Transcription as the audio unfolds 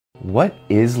What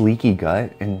is leaky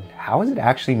gut and how is it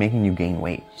actually making you gain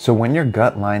weight? So when your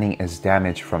gut lining is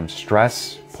damaged from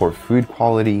stress, poor food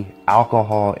quality,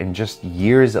 alcohol, and just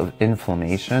years of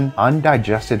inflammation,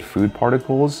 undigested food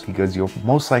particles, because you'll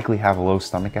most likely have low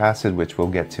stomach acid, which we'll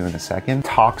get to in a second,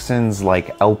 toxins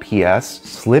like LPS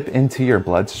slip into your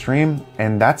bloodstream,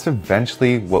 and that's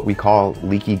eventually what we call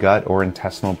leaky gut or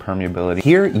intestinal permeability.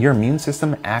 Here, your immune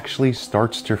system actually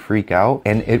starts to freak out,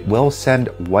 and it will send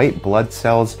white blood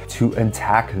cells to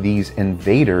attack these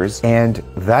invaders, and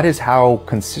that is how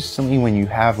consistently when you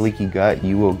have leaky gut,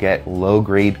 you will get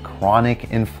low-grade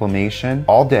chronic inflammation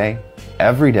all day,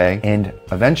 every day, and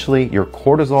eventually your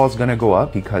cortisol is going to go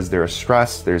up because there's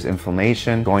stress, there's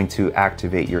inflammation, going to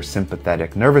activate your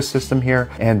sympathetic nervous system here,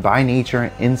 and by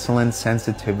nature, insulin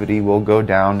sensitivity will go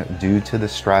down due to the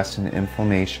stress and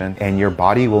inflammation, and your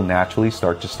body will naturally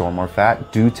start to store more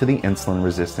fat due to the insulin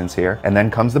resistance here, and then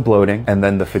comes the bloating, and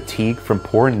then the fatigue from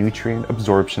poor nutrient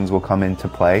absorptions will come into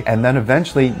play, and then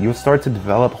eventually you'll start to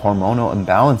develop hormonal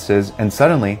imbalances, and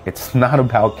suddenly it's not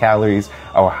about calories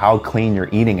or how clean you're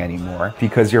eating anymore,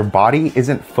 because your body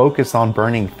isn't focused on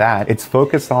burning fat, it's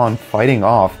focused on fighting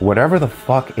off whatever the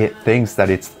fuck it thinks that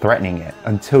it's threatening it.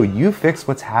 Until you fix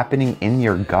what's happening in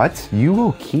your gut, you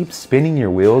will keep spinning your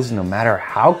wheels no matter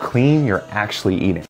how clean you're actually eating.